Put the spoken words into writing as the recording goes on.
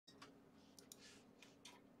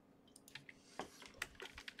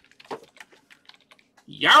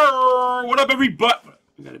Yarr! What up, everybody?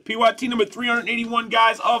 We got a PYT number 381,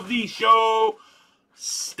 guys, of the show.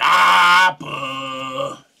 Stop.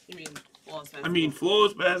 You mean Flawless Basketball? I mean,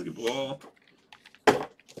 Flawless Basketball.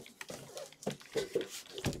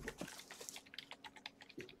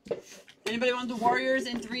 Anybody want the Warriors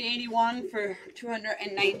in 381 for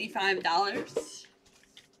 $295?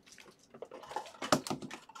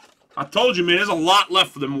 I told you, man, there's a lot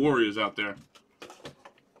left for them Warriors out there.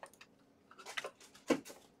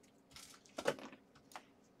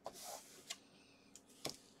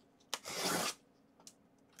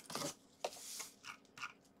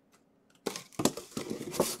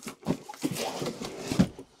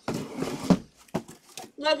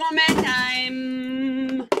 Logo man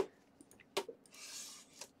time.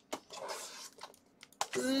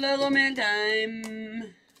 Logo man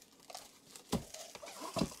time.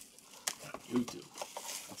 YouTube.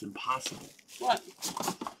 That's impossible. What?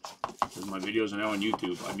 Because my videos are now on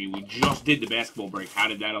YouTube. I mean, we just did the basketball break. How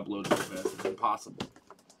did that upload so fast? It's impossible.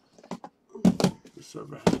 The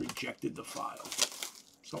server has rejected the file.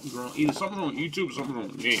 Something's wrong. Either something's wrong with YouTube or something's wrong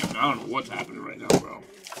with me. I mean, I don't know what's happening right now, bro.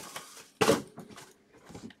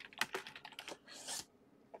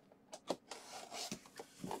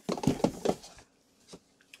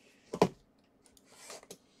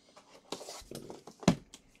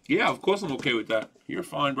 Yeah, of course I'm okay with that. You're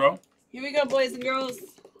fine, bro. Here we go, boys and girls.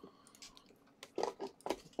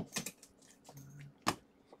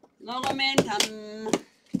 Logo man, come.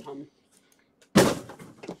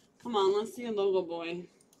 Come on, let's see a logo boy.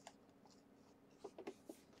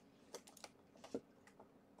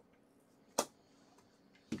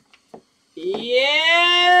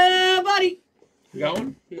 Yeah, buddy. You got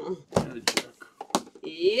one? No. You're a jerk.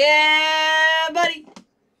 Yeah, buddy.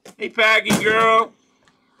 Hey, Paggy girl.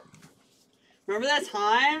 Remember that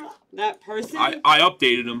time? That person? I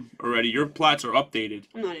updated them already. Your plats are updated.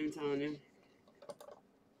 I'm not even telling you. I'll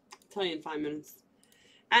tell you in 5 minutes.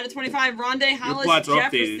 Out of 25, Rondé Hollis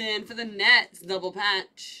Jefferson for the Nets. Double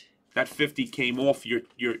patch. That 50 came off your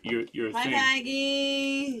Hi, thing.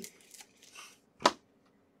 Maggie.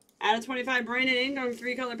 Out of 25, Brandon Ingram.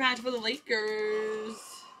 3-color patch for the Lakers.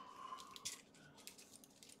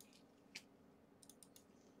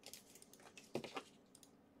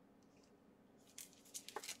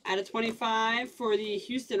 Out of 25 for the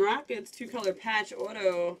Houston Rockets, 2-color patch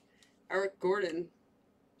auto, Eric Gordon.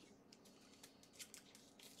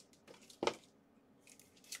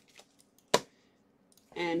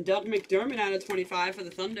 And Doug McDermott out of 25 for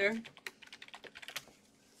the Thunder.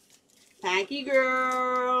 Packy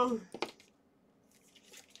girl.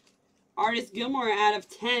 Artist Gilmore out of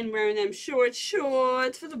 10 wearing them shorts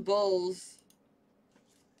for the Bulls.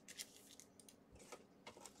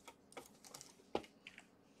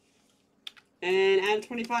 And out of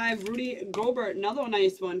 25, Rudy Gobert, another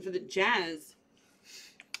nice one for the Jazz.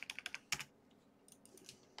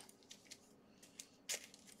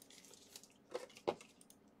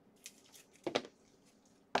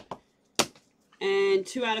 And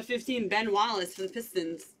 2 out of 15, Ben Wallace for the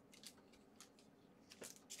Pistons.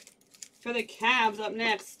 For the Cavs, up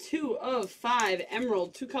next, 2 of 5,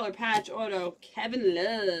 Emerald, 2-color patch auto, Kevin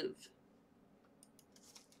Love.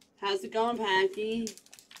 How's it going, Packy?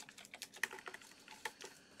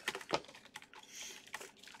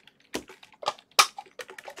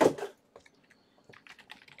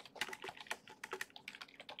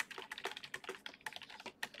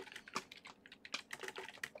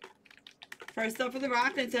 First up for the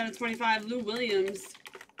Rockets, out of 25, Lou Williams.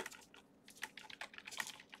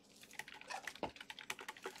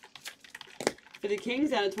 For the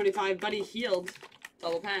Kings, out of 25, Buddy Hield.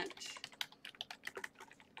 Double patch.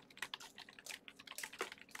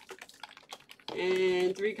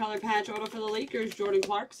 And 3-color patch auto for the Lakers, Jordan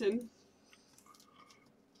Clarkson.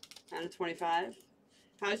 Out of 25.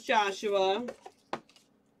 How's Joshua?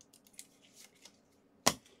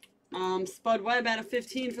 Spud Webb out of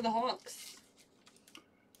 15 for the Hawks.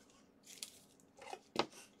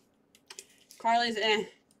 Carly's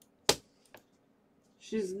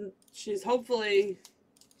She's hopefully,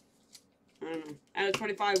 I don't know, out of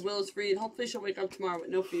 25, Willis Reed. Hopefully she'll wake up tomorrow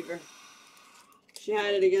with no fever. She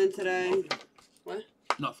had it again today. What?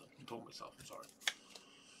 Nothing. I told myself. I'm sorry.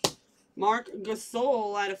 Mark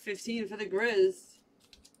Gasol out of 15 for the Grizz.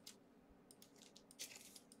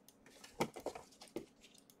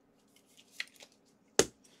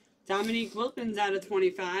 Dominique Wilkins out of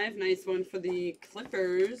 25. Nice one for the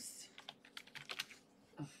Clippers.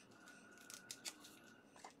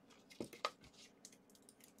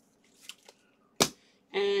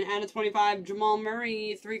 And out of 25, Jamal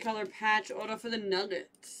Murray, 3-color patch auto for the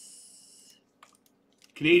Nuggets.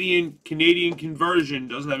 Canadian conversion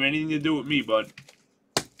doesn't have anything to do with me, bud.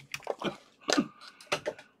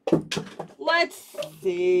 Let's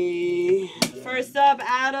see. First up,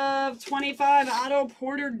 out of 25, Otto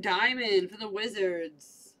Porter Diamond for the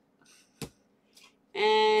Wizards.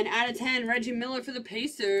 And out of 10, Reggie Miller for the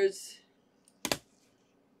Pacers.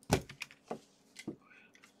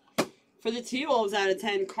 For the T-Wolves, out of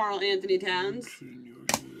 10, Karl Anthony Towns.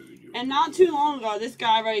 And not too long ago, this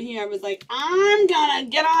guy right here was like, I'm gonna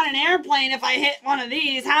get on an airplane if I hit one of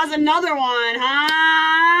these. How's another one,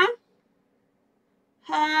 huh?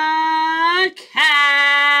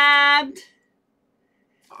 Cabbed.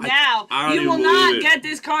 Now, you will not get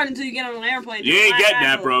this card until you get on an airplane. You ain't getting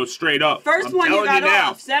that, bro. Straight up. First one you got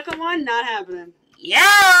off. Second one, not happening.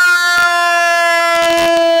 Yeah!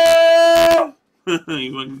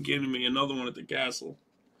 You wasn't kidding me. Another one at the castle.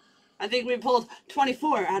 I think we pulled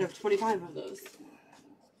 24 out of 25 of those.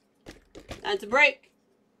 That's a break.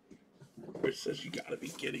 Rich says you gotta be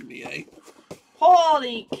kidding me, eh?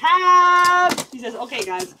 Holy cow! He says, okay,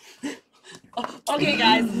 guys. Okay,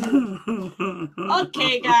 guys.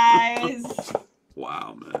 Okay, guys.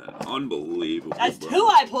 Wow, man. Unbelievable. That's bro. 2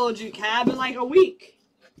 I pulled you, Cab, in like a week.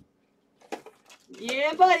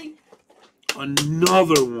 Yeah, buddy.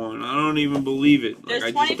 Another one. I don't even believe it. There's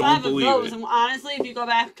like, 25 of those, and honestly, if you go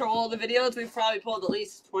back to all the videos, we've probably pulled at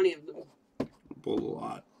least 20 of them. Pulled a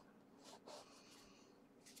lot.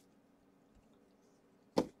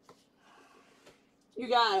 You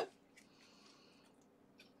got it.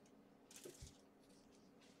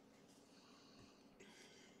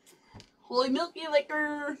 Holy milky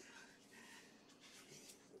liquor.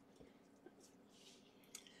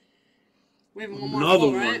 We have one more Another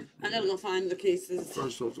pull, right? one. I gotta go find the cases.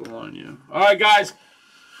 First off the line, yeah. All right, guys.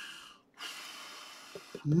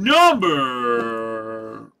 Number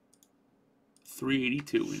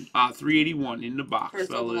 382 in 381 in the box,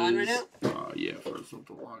 First fellas. off the line right now? Yeah, first off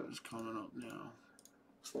the line is coming up now.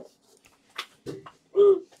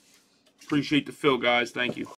 Appreciate the fill, guys. Thank you.